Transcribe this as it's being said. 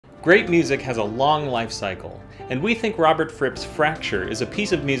Great music has a long life cycle, and we think Robert Fripp's Fracture is a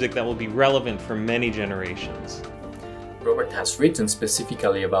piece of music that will be relevant for many generations. Robert has written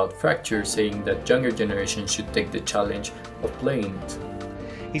specifically about Fracture, saying that younger generations should take the challenge of playing it.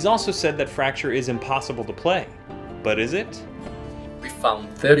 He's also said that Fracture is impossible to play. But is it? We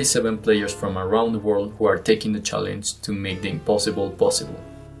found 37 players from around the world who are taking the challenge to make the impossible possible.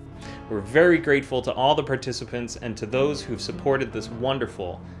 We're very grateful to all the participants and to those who've supported this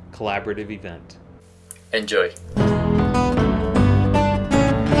wonderful collaborative event. Enjoy!